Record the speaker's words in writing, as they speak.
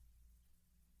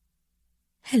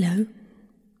Hello,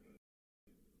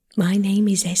 my name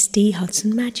is SD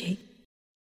Hudson Magic.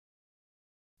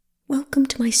 Welcome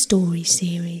to my story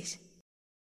series.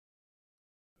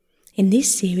 In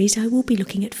this series I will be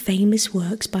looking at famous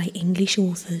works by English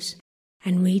authors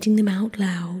and reading them out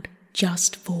loud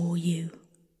just for you.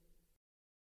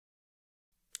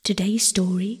 Today's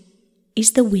story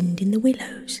is The Wind in the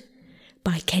Willows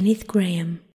by Kenneth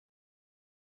Grahame.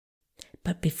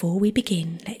 But before we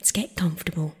begin, let's get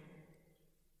comfortable.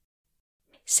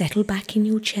 Settle back in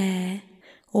your chair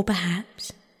or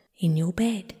perhaps in your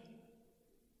bed.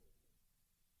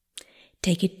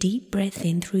 Take a deep breath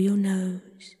in through your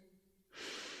nose.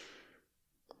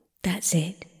 That's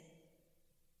it.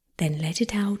 Then let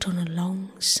it out on a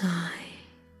long sigh.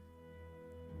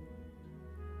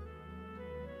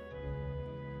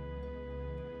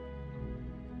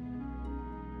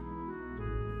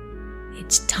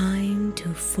 It's time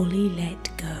to fully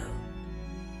let go.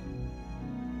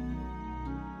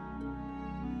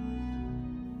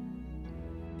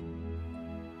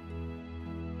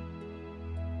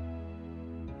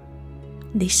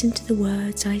 Listen to the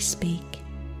words I speak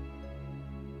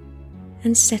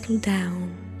and settle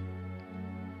down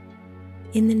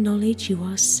in the knowledge you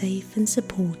are safe and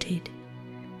supported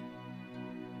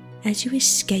as you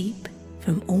escape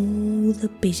from all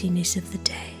the busyness of the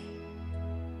day.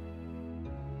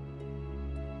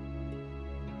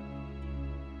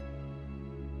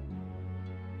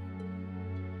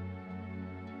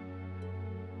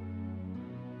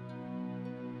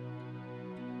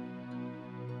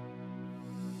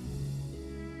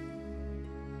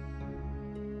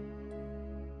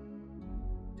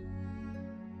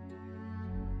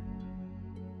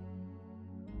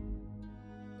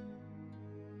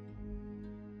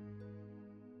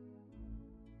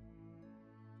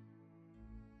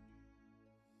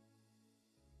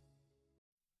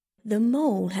 The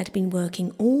mole had been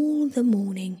working all the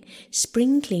morning,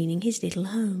 spring cleaning his little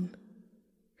home.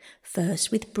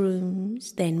 First with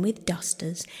brooms, then with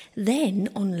dusters, then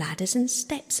on ladders and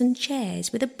steps and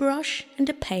chairs with a brush and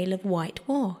a pail of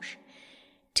whitewash,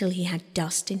 till he had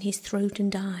dust in his throat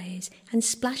and eyes, and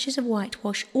splashes of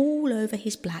whitewash all over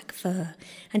his black fur,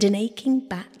 and an aching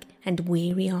back and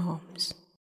weary arms.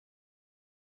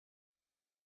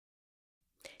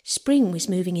 Spring was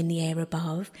moving in the air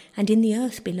above and in the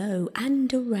earth below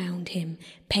and around him,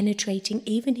 penetrating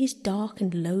even his dark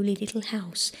and lowly little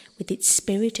house with its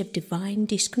spirit of divine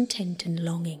discontent and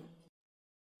longing.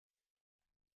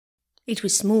 It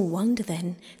was small wonder,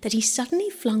 then, that he suddenly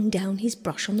flung down his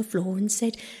brush on the floor and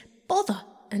said, "Bother!"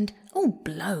 and "Oh,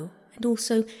 blow!" and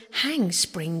also "Hang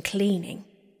spring cleaning!"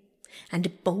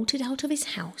 and bolted out of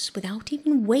his house without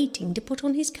even waiting to put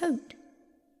on his coat.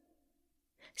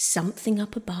 Something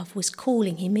up above was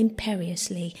calling him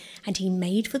imperiously, and he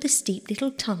made for the steep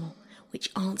little tunnel which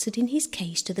answered in his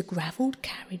case to the gravelled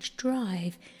carriage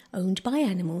drive owned by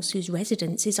animals whose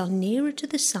residences are nearer to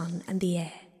the sun and the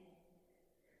air.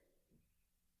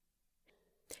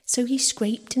 So he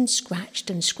scraped and scratched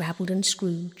and scrabbled and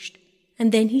scrooged,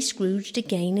 and then he scrooged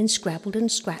again and scrabbled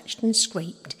and scratched and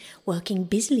scraped, working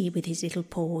busily with his little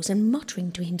paws and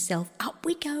muttering to himself, up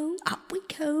we go,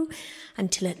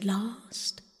 until at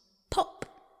last, pop!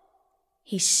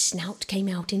 His snout came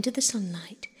out into the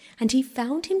sunlight, and he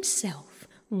found himself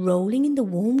rolling in the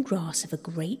warm grass of a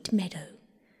great meadow.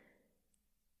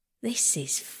 "This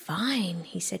is fine,"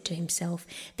 he said to himself.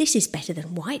 "This is better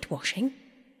than whitewashing."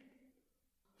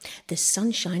 The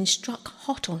sunshine struck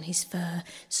hot on his fur,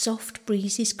 soft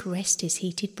breezes caressed his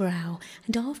heated brow,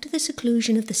 and after the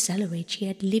seclusion of the cellarage he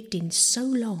had lived in so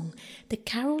long, the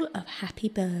carol of happy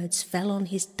birds fell on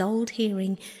his dulled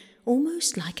hearing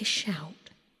almost like a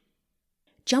shout.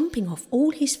 Jumping off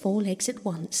all his four legs at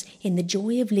once, in the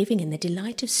joy of living and the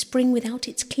delight of spring without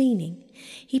its cleaning,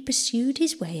 he pursued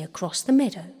his way across the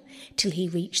meadow till he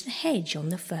reached the hedge on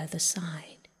the further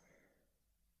side.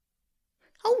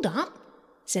 "Hold up,"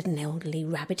 said an elderly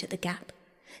rabbit at the gap.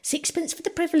 "Sixpence for the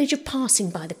privilege of passing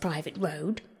by the private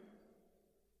road."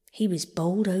 He was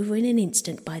bowled over in an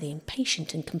instant by the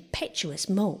impatient and impetuous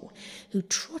mole, who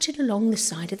trotted along the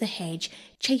side of the hedge,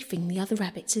 chaffing the other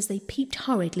rabbits as they peeped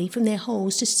hurriedly from their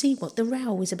holes to see what the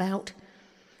row was about.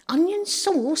 Onion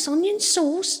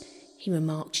sauce," he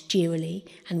remarked jeeringly,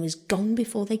 and was gone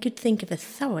before they could think of a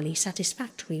thoroughly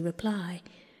satisfactory reply.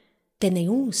 Then they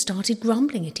all started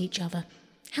grumbling at each other.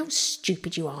 "How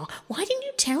stupid you are! Why didn't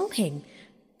you tell him?"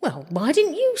 "Well, why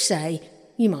didn't you say?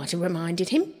 You might have reminded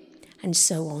him." And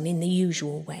so on in the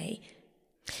usual way.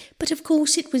 But of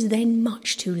course it was then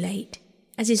much too late,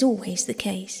 as is always the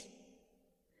case.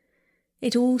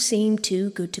 It all seemed too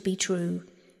good to be true.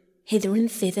 Hither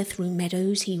and thither through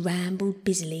meadows he rambled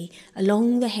busily,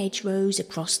 along the hedgerows,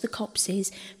 across the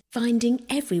copses, finding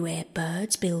everywhere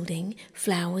birds building,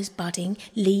 flowers budding,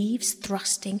 leaves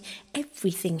thrusting,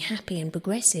 everything happy and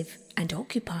progressive and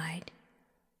occupied.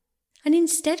 And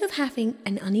instead of having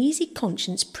an uneasy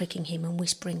conscience pricking him and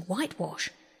whispering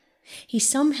whitewash, he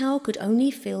somehow could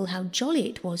only feel how jolly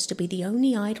it was to be the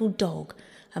only idle dog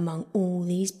among all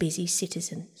these busy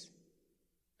citizens.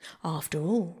 After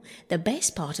all, the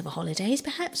best part of a holiday is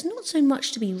perhaps not so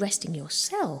much to be resting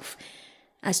yourself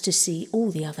as to see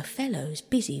all the other fellows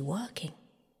busy working.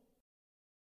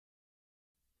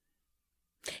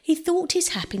 He thought his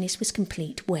happiness was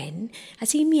complete when,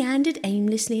 as he meandered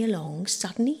aimlessly along,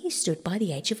 suddenly he stood by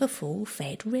the edge of a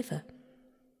full-fed river.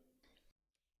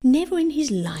 Never in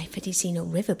his life had he seen a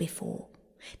river before.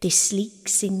 This sleek,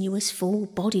 sinuous,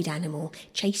 full-bodied animal,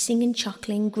 chasing and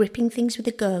chuckling, gripping things with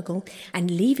a gurgle,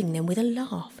 and leaving them with a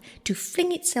laugh, to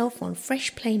fling itself on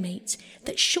fresh playmates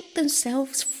that shook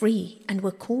themselves free and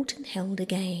were caught and held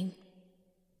again.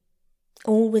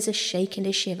 All was a shake and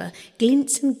a shiver,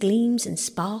 glints and gleams and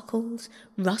sparkles,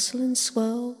 rustle and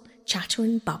swirl, chatter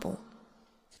and bubble.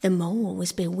 The mole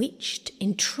was bewitched,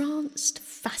 entranced,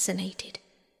 fascinated.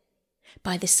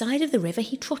 By the side of the river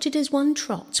he trotted as one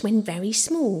trots when very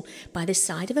small, by the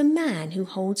side of a man who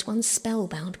holds one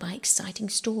spellbound by exciting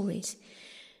stories.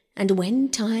 And when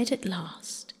tired at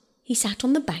last, he sat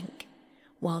on the bank,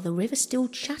 while the river still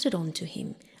chattered on to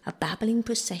him, a babbling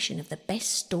procession of the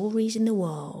best stories in the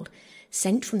world,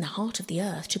 sent from the heart of the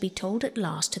earth to be told at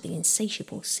last to the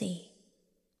insatiable sea.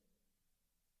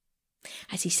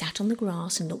 As he sat on the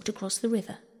grass and looked across the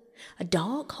river, a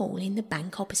dark hole in the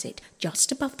bank opposite,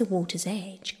 just above the water's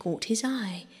edge, caught his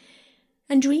eye,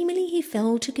 and dreamily he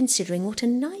fell to considering what a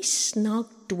nice snug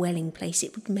dwelling place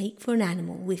it would make for an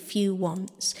animal with few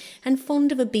wants and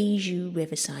fond of a bijou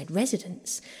riverside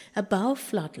residence, above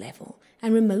flood level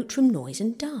and remote from noise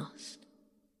and dust.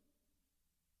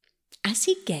 As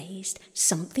he gazed,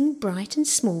 something bright and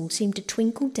small seemed to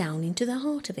twinkle down into the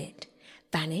heart of it,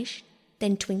 vanish,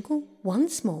 then twinkle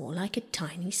once more like a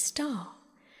tiny star.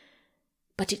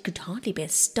 But it could hardly be a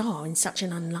star in such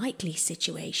an unlikely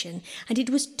situation, and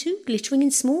it was too glittering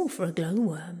and small for a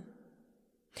glowworm.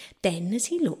 Then, as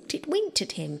he looked, it winked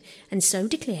at him, and so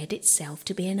declared itself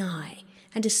to be an eye,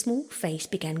 and a small face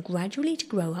began gradually to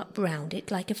grow up round it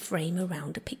like a frame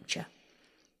around a picture.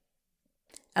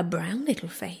 A brown little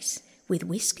face, with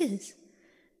whiskers.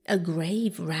 A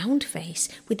grave, round face,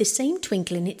 with the same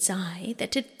twinkle in its eye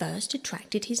that had first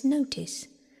attracted his notice.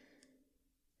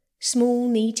 Small,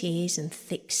 neat ears and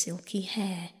thick, silky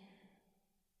hair.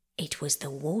 It was the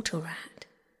water rat.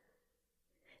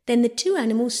 Then the two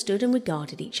animals stood and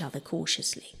regarded each other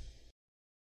cautiously.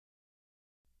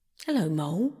 "Hello,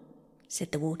 Mole,"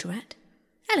 said the water rat.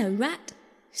 "Hello, Rat,"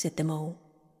 said the Mole.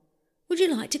 "Would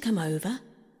you like to come over?"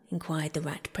 inquired the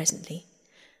rat presently.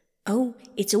 "Oh,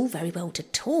 it's all very well to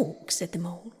talk," said the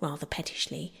Mole, rather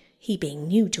pettishly, he being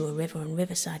new to a river and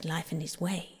riverside life and his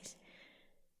ways.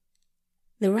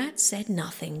 The rat said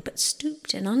nothing, but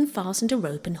stooped and unfastened a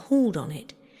rope and hauled on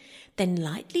it, then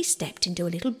lightly stepped into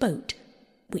a little boat,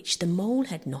 which the Mole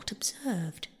had not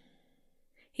observed.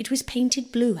 It was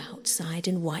painted blue outside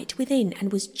and white within,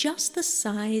 and was just the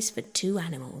size for two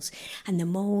animals, and the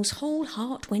Mole's whole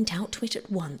heart went out to it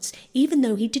at once, even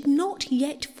though he did not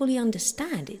yet fully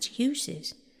understand its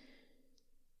uses.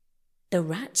 The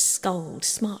rat sculled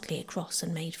smartly across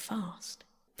and made fast.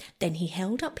 Then he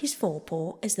held up his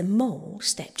forepaw as the Mole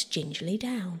stepped gingerly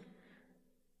down.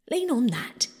 "Lean on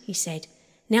that," he said.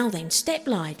 "Now then, step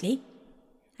lively."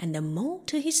 And the Mole,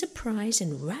 to his surprise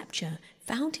and rapture,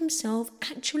 found himself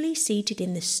actually seated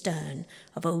in the stern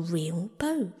of a real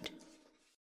boat.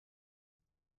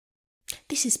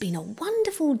 "This has been a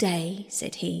wonderful day,"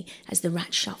 said he, as the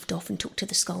rat shoved off and took to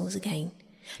the sculls again.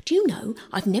 "Do you know,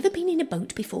 I've never been in a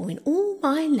boat before in all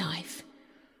my life."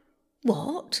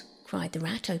 "What?" cried the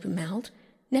rat, open-mouthed.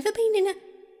 "Never been in a...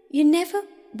 You never...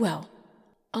 Well,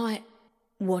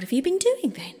 What have you been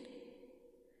doing, then?"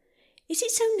 "Is it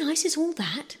so nice as all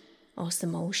that?" asked the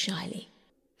Mole shyly,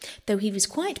 though he was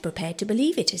quite prepared to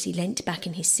believe it as he leant back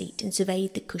in his seat and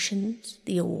surveyed the cushions,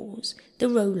 the oars, the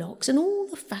rowlocks, and all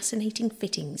the fascinating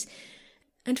fittings,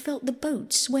 and felt the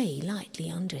boat sway lightly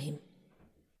under him.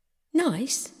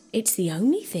 "Nice? It's the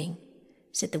only thing,"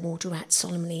 said the water rat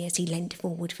solemnly as he leant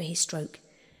forward for his stroke.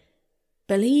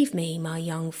 "Believe me, my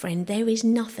young friend, there is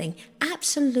nothing,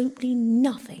 absolutely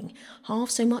nothing, half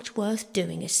so much worth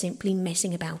doing as simply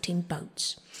messing about in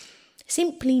boats.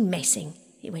 Simply messing,"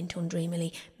 he went on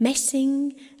dreamily,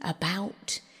 "messing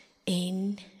about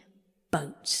in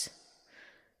boats.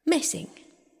 Messing."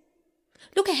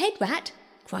 "Look ahead, Rat,"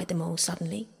 cried the Mole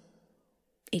suddenly.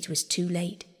 It was too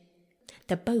late.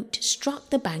 The boat struck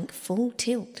the bank full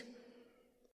tilt.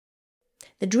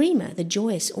 The dreamer, the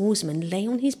joyous oarsman, lay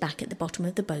on his back at the bottom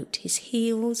of the boat, his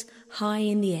heels high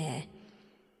in the air.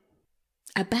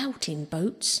 About in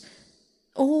boats,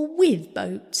 or with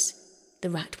boats, the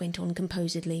Rat went on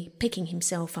composedly, picking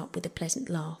himself up with a pleasant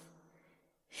laugh.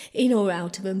 In or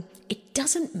out of 'em, it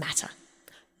doesn't matter.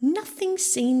 Nothing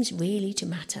seems really to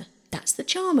matter. That's the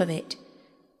charm of it.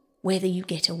 Whether you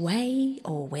get away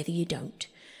or whether you don't,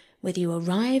 whether you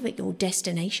arrive at your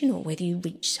destination or whether you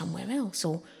reach somewhere else,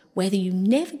 or whether you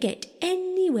never get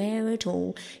anywhere at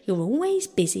all, you're always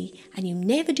busy and you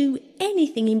never do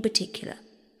anything in particular.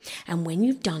 And when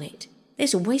you've done it,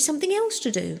 there's always something else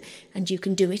to do, and you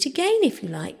can do it again if you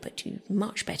like, but you'd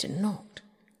much better not.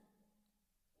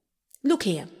 Look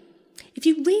here, if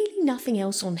you've really nothing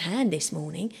else on hand this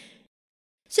morning,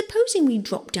 supposing we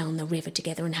drop down the river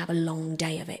together and have a long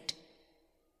day of it.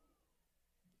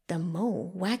 The Mole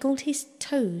waggled his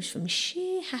toes from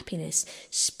sheer happiness,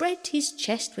 spread his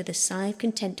chest with a sigh of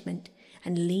contentment,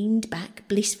 and leaned back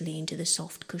blissfully into the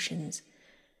soft cushions.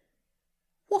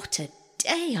 What a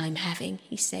day I'm having,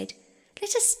 he said.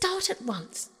 Let us start at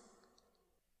once.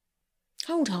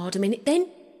 Hold hard a minute then,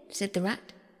 said the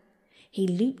Rat. He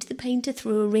looped the painter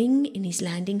through a ring in his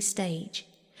landing stage,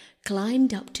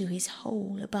 climbed up to his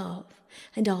hole above,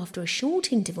 and after a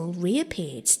short interval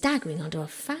reappeared, staggering under a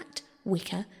fat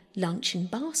wicker luncheon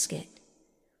basket.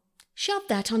 Shove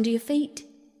that under your feet,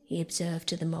 he observed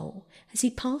to the Mole as he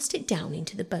passed it down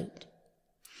into the boat.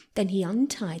 Then he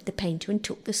untied the painter and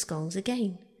took the sculls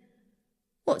again.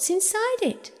 What's inside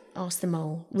it? Asked the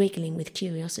Mole, wriggling with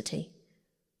curiosity.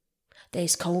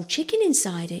 There's cold chicken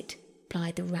inside it,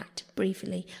 replied the Rat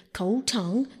briefly. Cold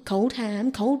tongue, cold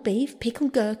ham, cold beef,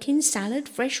 pickled gherkins, salad,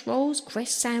 fresh rolls,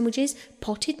 cress sandwiches,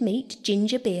 potted meat,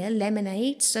 ginger beer,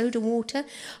 lemonade, soda water.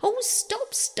 Oh,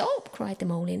 stop, cried the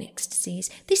Mole in ecstasies.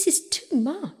 This is too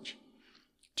much.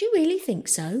 Do you really think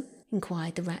so?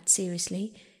 Inquired the Rat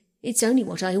seriously. It's only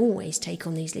what I always take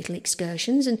on these little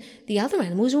excursions, and the other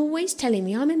animals are always telling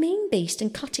me I'm a mean beast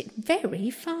and cut it very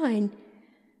fine.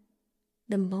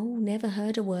 The Mole never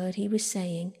heard a word he was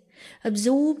saying,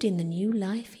 absorbed in the new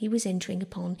life he was entering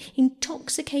upon,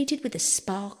 intoxicated with the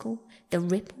sparkle, the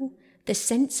ripple, the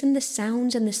scents and the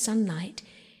sounds and the sunlight.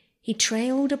 He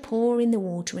trailed a paw in the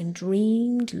water and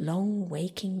dreamed long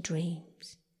waking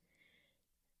dreams.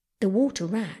 The Water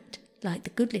Rat, like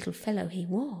the good little fellow he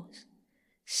was,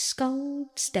 sculled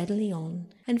steadily on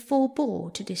and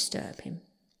forbore to disturb him.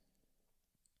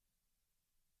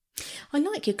 I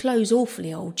like your clothes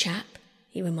awfully, old chap,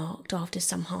 he remarked after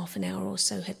some half an hour or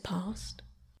so had passed.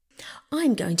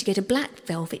 I'm going to get a black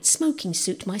velvet smoking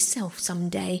suit myself some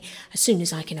day, as soon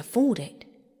as I can afford it.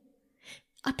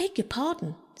 I beg your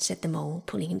pardon, said the Mole,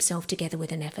 pulling himself together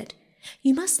with an effort.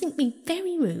 You must think me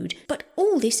very rude, but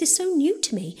all this is so new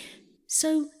to me.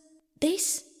 So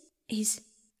this is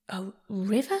a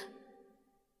river?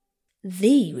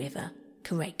 The river,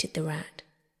 corrected the Rat.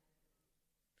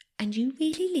 And you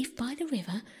really live by the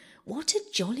river? What a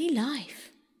jolly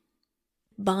life.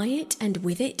 By it and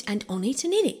with it and on it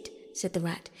and in it, said the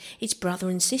Rat. It's brother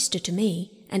and sister to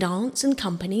me, and aunts and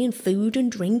company and food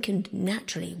and drink and,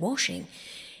 naturally, washing.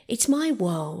 It's my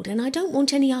world, and I don't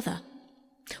want any other.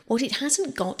 What it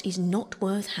hasn't got is not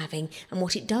worth having, and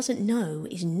what it doesn't know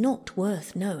is not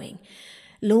worth knowing.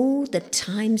 Lord, the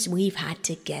times we've had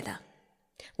together.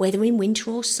 Whether in winter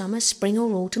or summer, spring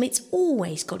or autumn, it's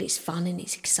always got its fun and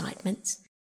its excitements.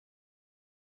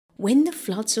 When the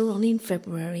floods are on in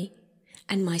February,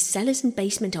 and my cellars and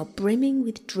basement are brimming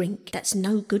with drink that's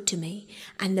no good to me,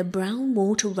 and the brown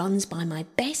water runs by my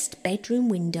best bedroom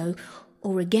window,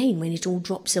 or again when it all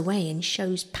drops away and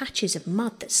shows patches of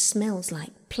mud that smells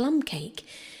like plum cake,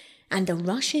 and the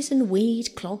rushes and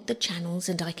weed clog the channels,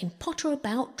 and I can potter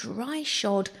about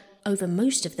dry-shod over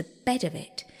most of the bed of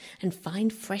it, and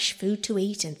find fresh food to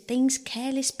eat and things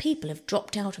careless people have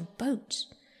dropped out of boats.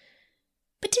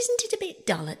 But isn't it a bit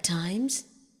dull at times?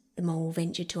 The Mole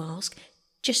ventured to ask.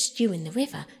 Just you in the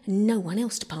river, and no one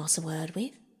else to pass a word with.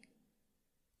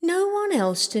 No one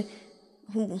else to...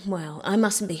 Well, I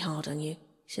mustn't be hard on you,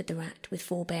 said the Rat with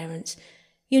forbearance.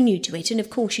 You're new to it, and of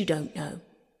course you don't know.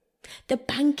 The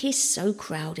bank is so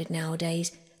crowded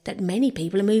nowadays that many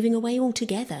people are moving away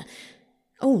altogether.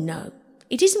 Oh, no,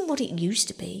 it isn't what it used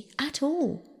to be, at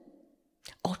all.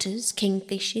 Otters,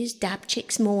 kingfishers,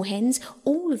 dabchicks, moorhens,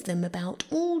 all of them about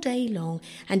all day long,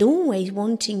 and always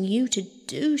wanting you to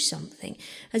do something,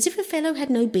 as if a fellow had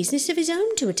no business of his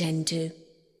own to attend to.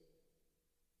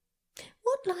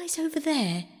 What lies over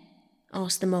there?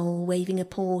 Asked the Mole, waving a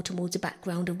paw towards a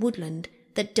background of woodland,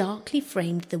 that darkly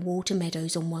framed the water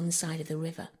meadows on one side of the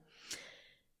river.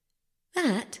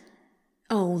 "That?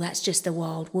 Oh, that's just the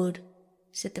Wild Wood,"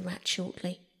 said the rat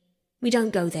shortly. "We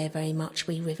don't go there very much,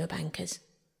 we river bankers."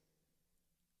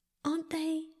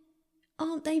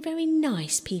 Aren't they very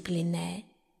nice people in there?"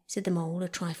 said the mole a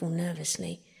trifle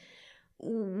nervously.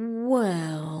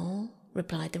 "Well,"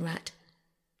 replied the rat,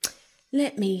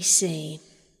 "let me see.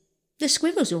 The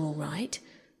squirrels are all right,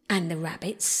 and the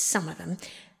rabbits, some of them.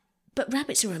 But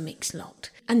rabbits are a mixed lot.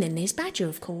 And then there's Badger,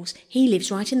 of course. He lives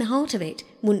right in the heart of it.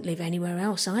 Wouldn't live anywhere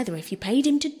else either if you paid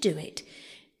him to do it.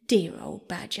 Dear old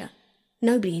Badger.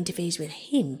 Nobody interferes with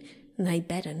him, and they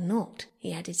better not,"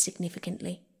 he added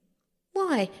significantly.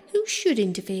 "Why, who should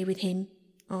interfere with him?"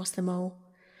 asked the mole.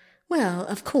 "Well,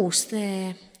 of course,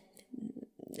 there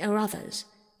are others,"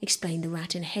 explained the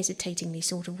rat in a hesitatingly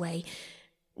sort of way.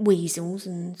 "Weasels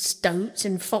and stoats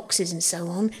and foxes and so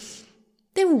on.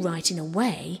 They're all right in a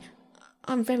way.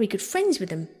 I'm very good friends with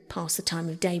them past the time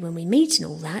of day when we meet and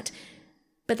all that.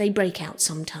 But they break out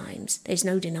sometimes, there's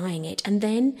no denying it, and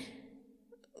then,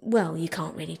 well, you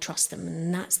can't really trust them,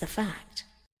 and that's the fact."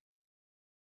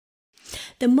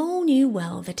 The mole knew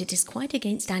well that it is quite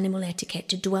against animal etiquette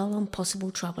to dwell on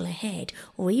possible trouble ahead,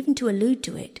 or even to allude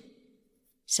to it,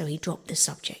 so he dropped the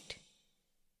subject.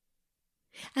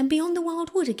 "And beyond the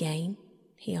Wild Wood again?"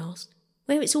 he asked,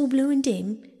 "where it's all blue and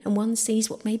dim, and one sees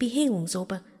what may be hills, or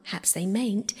perhaps they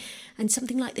mayn't, and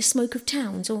something like the smoke of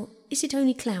towns, or is it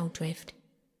only cloud drift?"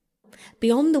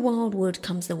 "Beyond the Wild Wood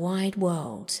comes the wide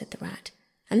world," said the rat,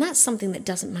 "and that's something that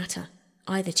doesn't matter,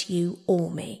 either to you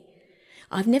or me.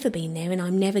 I've never been there, and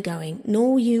I'm never going,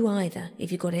 nor you either,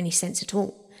 if you've got any sense at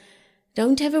all.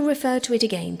 Don't ever refer to it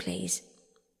again, please.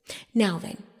 Now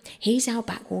then, here's our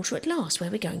backwater at last,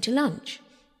 where we're going to lunch."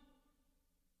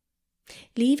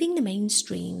 Leaving the main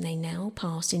stream, they now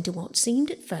passed into what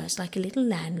seemed at first like a little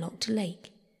landlocked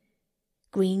lake.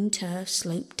 Green turf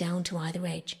sloped down to either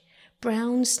edge.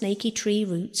 Brown, snaky tree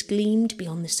roots gleamed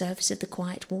beyond the surface of the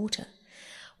quiet water,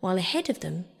 while ahead of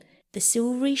them, the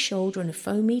silvery shoulder and a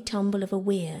foamy tumble of a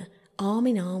weir, arm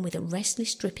in arm with a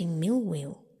restless dripping mill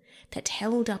wheel, that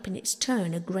held up in its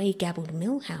turn a grey-gabbled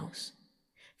mill house,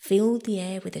 filled the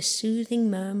air with a soothing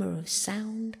murmur of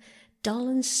sound, dull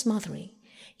and smothery,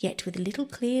 yet with little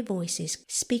clear voices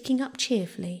speaking up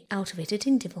cheerfully out of it at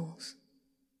intervals.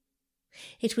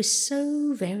 It was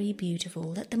so very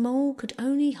beautiful that the mole could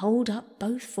only hold up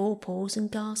both forepaws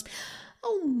and gasp,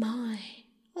 "Oh my,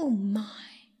 oh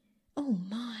my, oh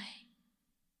my."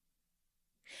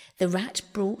 The rat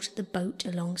brought the boat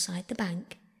alongside the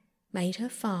bank, made her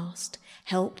fast,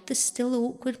 helped the still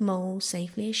awkward mole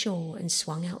safely ashore, and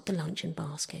swung out the luncheon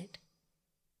basket.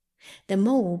 The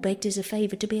mole begged as a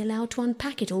favour to be allowed to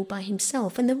unpack it all by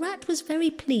himself, and the rat was very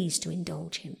pleased to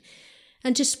indulge him,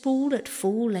 and to sprawl at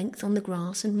full length on the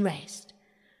grass and rest,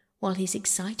 while his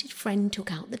excited friend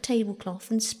took out the tablecloth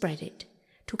and spread it,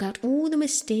 took out all the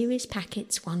mysterious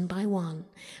packets one by one,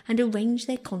 and arranged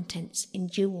their contents in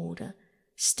due order,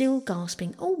 still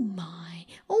gasping, oh my,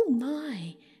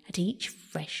 at each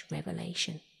fresh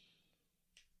revelation.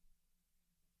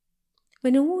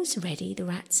 When all was ready, the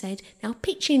rat said, "Now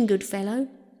pitch in, good fellow."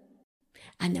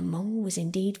 And the mole was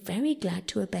indeed very glad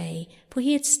to obey, for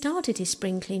he had started his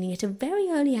spring cleaning at a very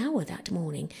early hour that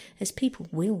morning, as people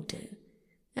will do,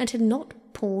 and had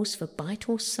not paused for bite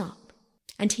or sup,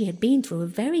 and he had been through a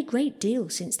very great deal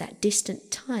since that distant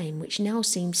time which now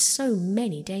seemed so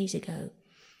many days ago.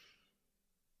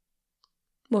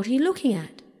 "What are you looking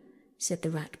at?" said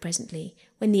the rat presently,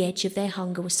 when the edge of their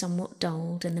hunger was somewhat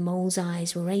dulled, and the mole's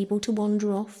eyes were able to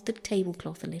wander off the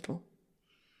tablecloth a little.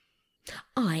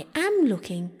 "I am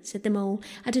looking," said the mole,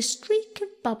 "at a streak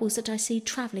of bubbles that I see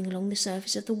travelling along the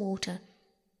surface of the water.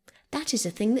 That is a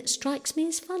thing that strikes me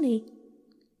as funny."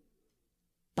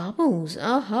 "Bubbles,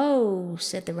 oh-ho!"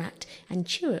 said the rat, and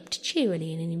chirruped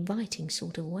cheerily in an inviting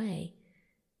sort of way.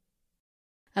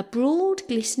 A broad,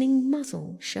 glistening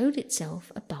muzzle showed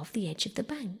itself above the edge of the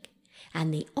bank,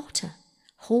 and the otter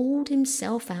hauled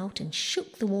himself out and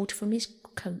shook the water from his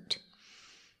coat.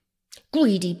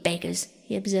 "Greedy beggars,"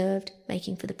 he observed,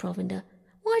 making for the provender.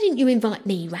 "Why didn't you invite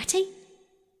me, Ratty?"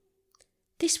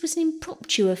 "This was an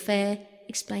impromptu affair,"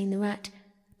 explained the rat.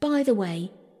 "By the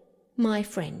way, my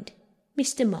friend,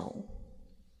 Mr. Mole."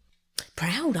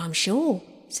 "Proud, I'm sure,"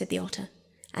 said the otter,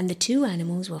 and the two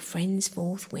animals were friends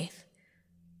forthwith.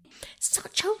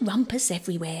 "Such a rumpus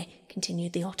everywhere,"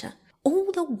 continued the otter.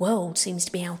 "All the world seems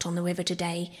to be out on the river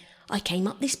today. I came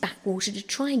up this backwater to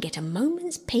try and get a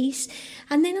moment's peace,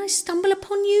 and then I stumble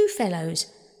upon you fellows.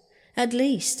 At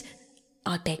least,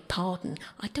 I beg pardon,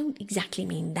 I don't exactly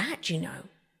mean that, you know."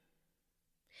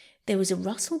 There was a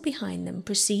rustle behind them,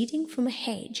 proceeding from a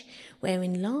hedge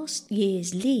wherein last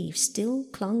year's leaves still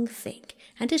clung thick,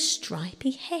 and a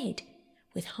stripy head,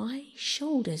 with high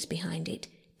shoulders behind it,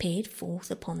 peered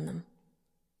forth upon them.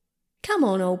 "Come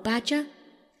on, old badger,"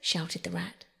 shouted the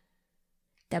rat.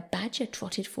 The badger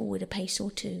trotted forward a pace or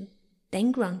two,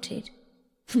 then grunted,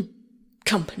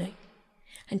 "Company,"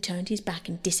 and turned his back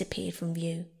and disappeared from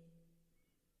view.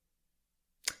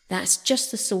 "That's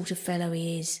just the sort of fellow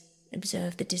he is,"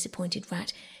 observed the disappointed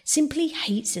rat. "Simply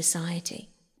hates society.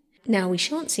 Now we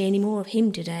shan't see any more of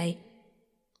him today.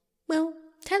 Well,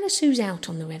 tell us who's out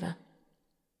on the river."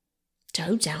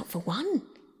 "Toad's out for one,"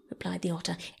 replied the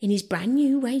otter, "in his brand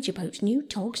new wager boat, new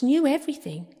togs, new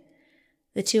everything."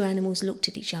 The two animals looked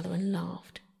at each other and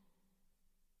laughed.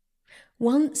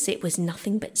 "Once it was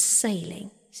nothing but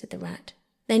sailing," said the rat.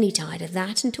 "Then he tired of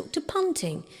that and took to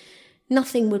punting.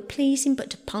 Nothing would please him but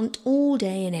to punt all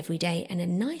day and every day, and a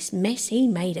nice mess he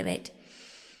made of it.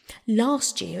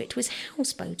 Last year it was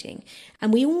houseboating,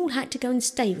 and we all had to go and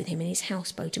stay with him in his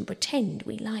houseboat and pretend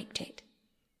we liked it.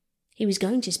 He was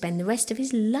going to spend the rest of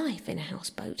his life in a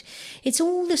houseboat. It's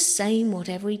all the same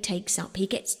whatever he takes up. He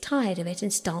gets tired of it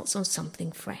and starts on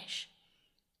something fresh.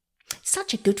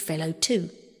 Such a good fellow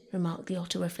too," remarked the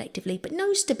otter reflectively, "but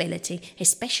no stability,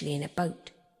 especially in a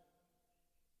boat."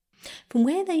 From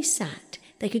where they sat,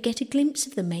 they could get a glimpse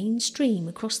of the main stream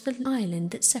across the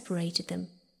island that separated them,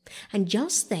 and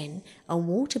just then a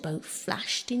water boat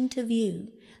flashed into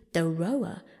view, the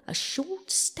rower a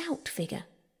short, stout figure,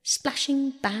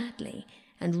 splashing badly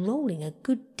and rolling a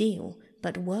good deal,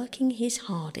 but working his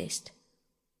hardest.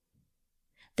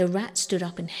 The rat stood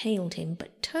up and hailed him,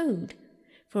 but Toad,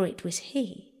 for it was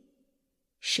he,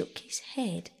 shook his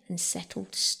head and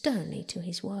settled sternly to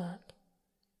his work.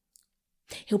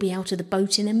 "He'll be out of the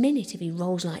boat in a minute if he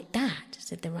rolls like that,"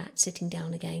 said the rat, sitting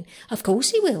down again. "Of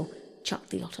course he will," chuckled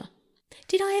the otter.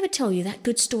 "Did I ever tell you that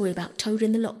good story about Toad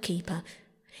and the lock keeper?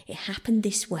 It happened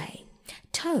this way.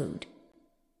 Toad,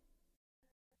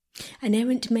 an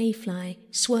errant mayfly,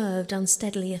 swerved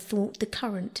unsteadily athwart the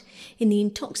current in the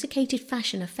intoxicated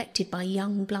fashion affected by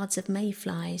young bloods of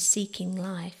mayflies seeking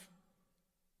life.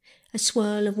 A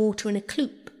swirl of water in a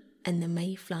kloop, and the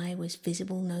mayfly was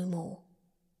visible no more.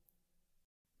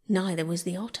 Neither was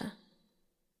the otter.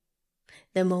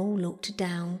 The mole looked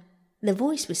down. The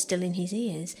voice was still in his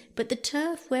ears, but the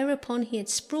turf whereupon he had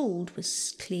sprawled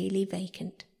was clearly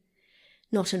vacant.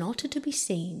 Not an otter to be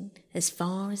seen as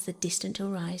far as the distant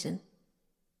horizon.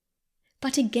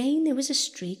 But again there was a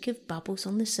streak of bubbles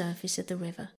on the surface of the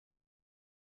river.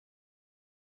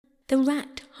 The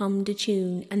rat hummed a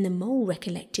tune, and the mole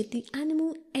recollected the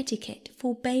animal etiquette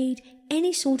forbade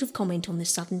any sort of comment on the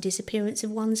sudden disappearance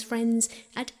of one's friends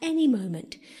at any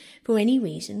moment, for any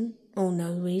reason or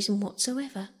no reason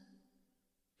whatsoever.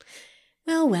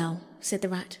 "Well, well," said the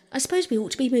rat, "I suppose we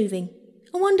ought to be moving.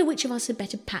 I wonder which of us had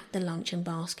better pack the luncheon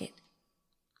basket."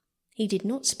 He did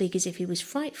not speak as if he was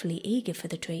frightfully eager for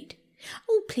the treat.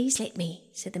 "Oh, please let me,"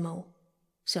 said the mole.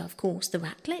 So, of course, the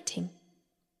rat let him.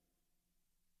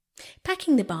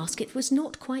 Packing the basket was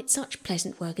not quite such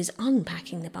pleasant work as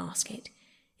unpacking the basket.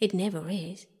 It never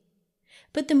is.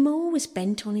 But the mole was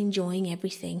bent on enjoying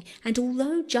everything, and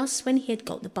although just when he had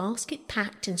got the basket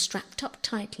packed and strapped up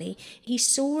tightly, he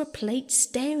saw a plate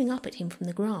staring up at him from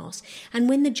the grass, and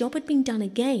when the job had been done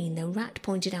again, the rat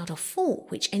pointed out a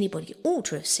fork which anybody ought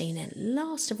to have seen, and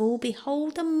last of all,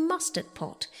 behold the mustard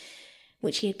pot,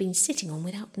 which he had been sitting on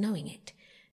without knowing it.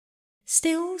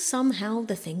 Still, somehow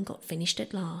the thing got finished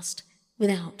at last,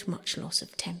 without much loss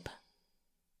of temper.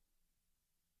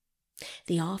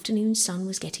 The afternoon sun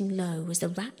was getting low as the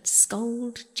rat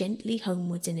sculled gently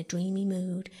homewards in a dreamy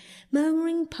mood,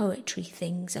 murmuring poetry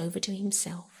things over to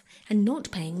himself, and not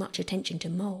paying much attention to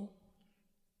Mole.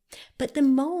 But the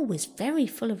mole was very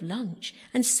full of lunch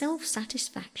and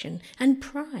self-satisfaction and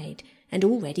pride, and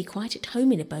already quite at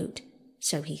home in a boat,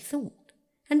 so he thought,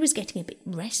 and was getting a bit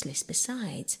restless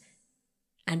besides.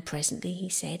 And presently he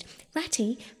said,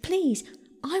 "Ratty, please,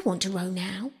 I want to row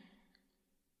now."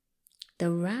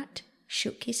 The rat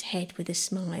shook his head with a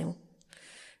smile.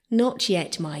 "Not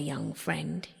yet, my young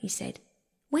friend," he said.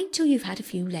 "Wait till you've had a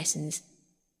few lessons.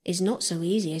 It's not so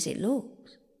easy as it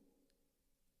looks."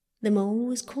 The mole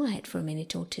was quiet for a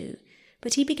minute or two,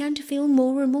 but he began to feel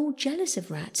more and more jealous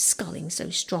of Rat sculling so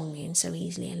strongly and so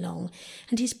easily along,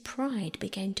 and his pride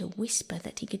began to whisper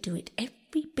that he could do it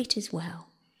every bit as well.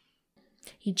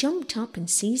 He jumped up and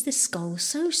seized the scull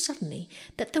so suddenly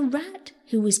that the rat,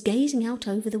 who was gazing out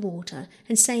over the water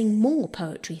and saying more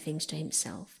poetry things to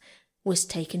himself, was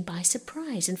taken by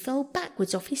surprise and fell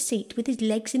backwards off his seat with his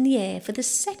legs in the air for the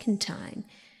second time,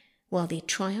 while the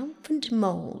triumphant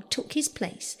Mole took his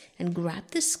place and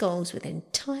grabbed the skulls with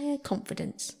entire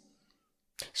confidence.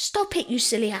 "Stop it, you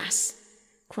silly ass!"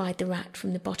 cried the Rat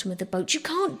from the bottom of the boat. "You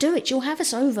can't do it, you'll have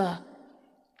us over."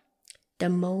 The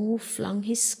Mole flung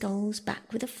his skulls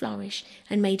back with a flourish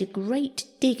and made a great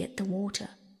dig at the water.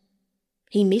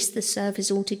 He missed the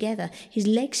surface altogether, his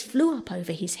legs flew up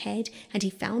over his head, and he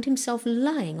found himself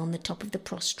lying on the top of the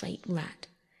prostrate Rat.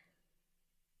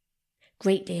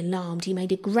 Greatly alarmed, he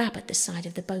made a grab at the side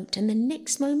of the boat, and the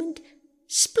next moment,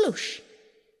 splush!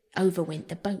 Over went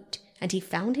the boat, and he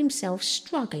found himself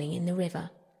struggling in the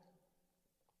river.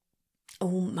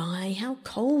 Oh my, how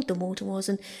cold the water was,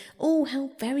 and oh,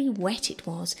 how very wet it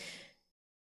was.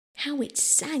 How it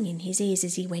sang in his ears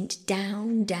as he went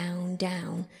down, down,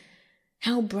 down.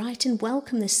 How bright and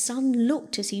welcome the sun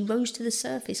looked as he rose to the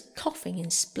surface, coughing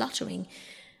and spluttering.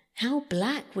 How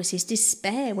black was his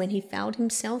despair when he found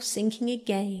himself sinking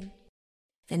again.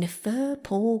 Then a fur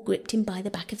paw gripped him by the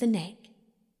back of the neck.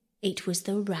 It was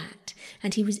the Rat,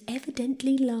 and he was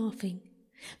evidently laughing.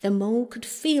 The Mole could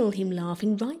feel him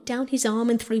laughing right down his arm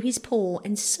and through his paw,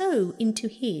 and so into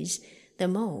his, the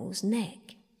Mole's,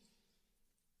 neck.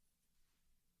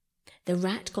 The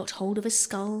Rat got hold of a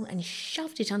skull and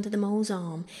shoved it under the Mole's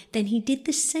arm. Then he did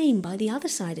the same by the other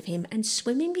side of him, and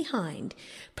swimming behind,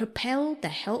 propelled the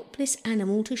helpless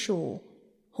animal to shore,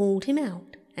 hauled him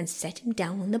out, and set him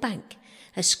down on the bank,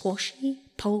 a squashy,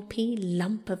 pulpy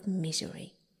lump of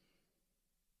misery.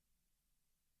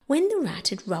 When the Rat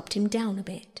had rubbed him down a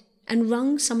bit, and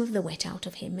wrung some of the wet out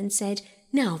of him, and said,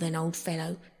 "Now then, old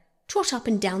fellow, trot up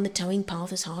and down the towing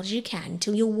path as hard as you can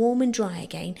till you're warm and dry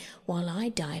again, while I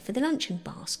dive for the luncheon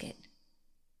basket."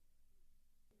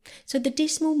 So the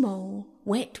dismal Mole,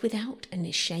 wet without and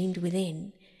ashamed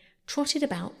within, trotted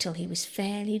about till he was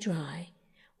fairly dry,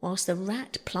 whilst the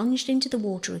Rat plunged into the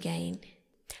water again,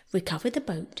 recovered the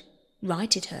boat,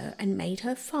 righted her and made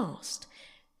her fast,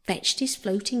 fetched his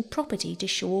floating property to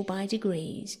shore by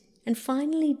degrees, and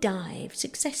finally dived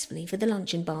successfully for the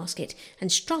luncheon basket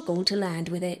and struggled to land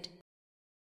with it.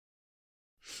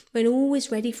 When all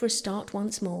was ready for a start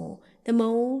once more, the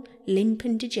Mole, limp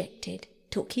and dejected,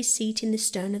 took his seat in the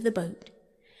stern of the boat,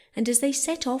 and as they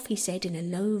set off he said in a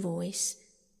low voice,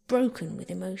 broken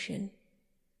with emotion,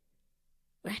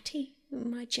 "Ratty,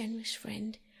 my generous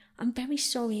friend, I'm very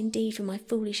sorry indeed for my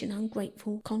foolish and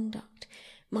ungrateful conduct.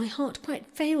 My heart quite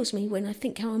fails me when I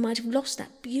think how I might have lost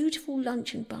that beautiful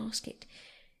luncheon basket.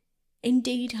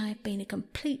 Indeed, I have been a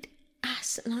complete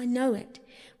ass, and I know it.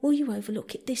 Will you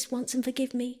overlook it this once and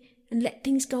forgive me, and let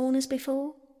things go on as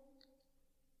before?"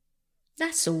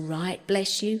 "That's all right,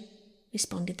 bless you,"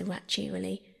 responded the Rat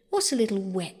cheerily. "What's a little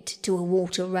wet to a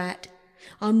water rat?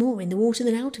 I'm more in the water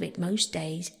than out of it most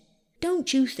days.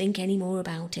 Don't you think any more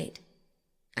about it.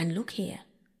 And look here,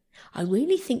 I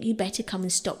really think you'd better come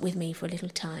and stop with me for a little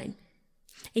time.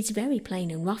 It's very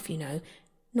plain and rough, you know,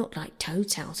 not like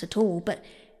Toad's house at all, but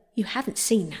you haven't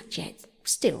seen that yet.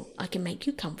 Still, I can make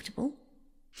you comfortable.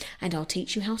 And I'll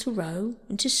teach you how to row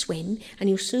and to swim, and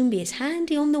you'll soon be as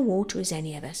handy on the water as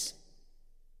any of us."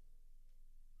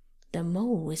 The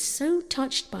Mole was so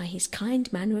touched by his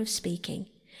kind manner of speaking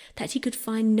that he could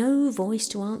find no voice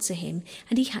to answer him,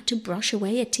 and he had to brush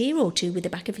away a tear or two with the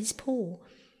back of his paw.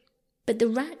 But the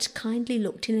Rat kindly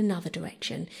looked in another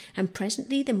direction, and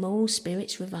presently the Mole's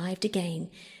spirits revived again,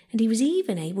 and he was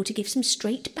even able to give some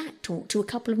straight back talk to a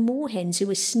couple of moorhens who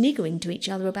were sniggering to each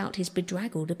other about his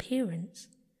bedraggled appearance.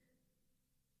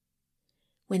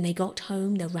 When they got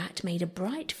home, the Rat made a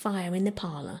bright fire in the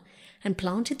parlour, and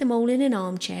planted the Mole in an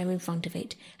armchair in front of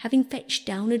it, having fetched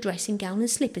down a dressing-gown and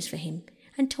slippers for him,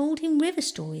 and told him river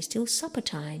stories till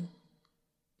supper-time.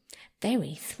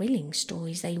 Very thrilling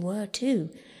stories they were, too,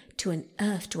 to an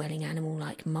earth-dwelling animal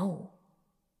like Mole.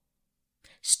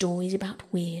 Stories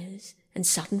about weirs and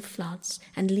sudden floods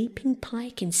and leaping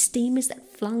pike and steamers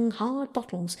that flung hard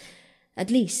bottles, at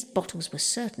least bottles were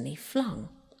certainly flung,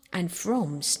 and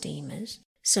from steamers,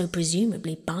 so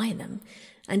presumably by them,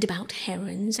 and about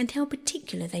herons and how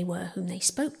particular they were whom they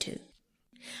spoke to,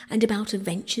 and about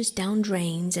adventures down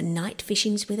drains and night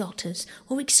fishings with otters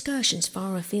or excursions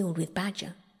far afield with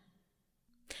badger.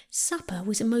 Supper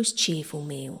was a most cheerful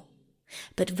meal,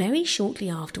 but very shortly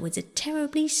afterwards a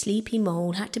terribly sleepy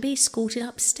Mole had to be escorted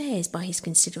upstairs by his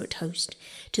considerate host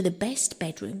to the best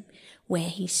bedroom, where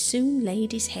he soon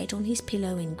laid his head on his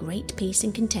pillow in great peace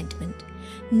and contentment,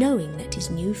 knowing that his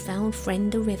new-found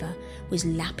friend the river was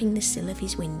lapping the sill of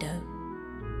his window.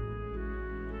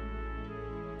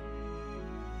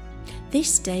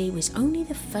 This day was only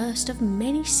the first of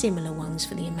many similar ones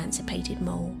for the emancipated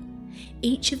Mole,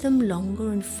 each of them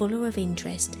longer and fuller of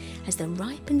interest as the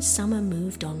ripened summer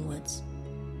moved onwards.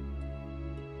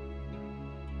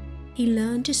 He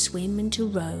learned to swim and to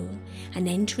row, and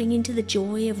entering into the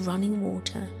joy of running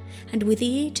water, and with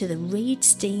ear to the reed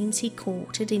steams he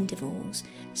caught at intervals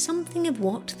something of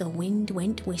what the wind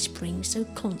went whispering so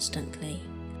constantly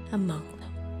among them.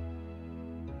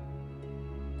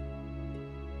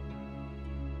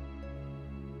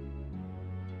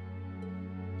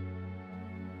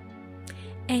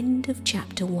 End of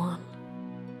chapter 1.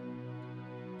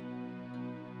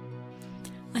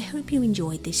 I hope you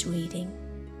enjoyed this reading.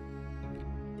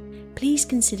 Please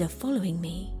consider following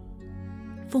me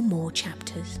for more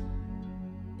chapters.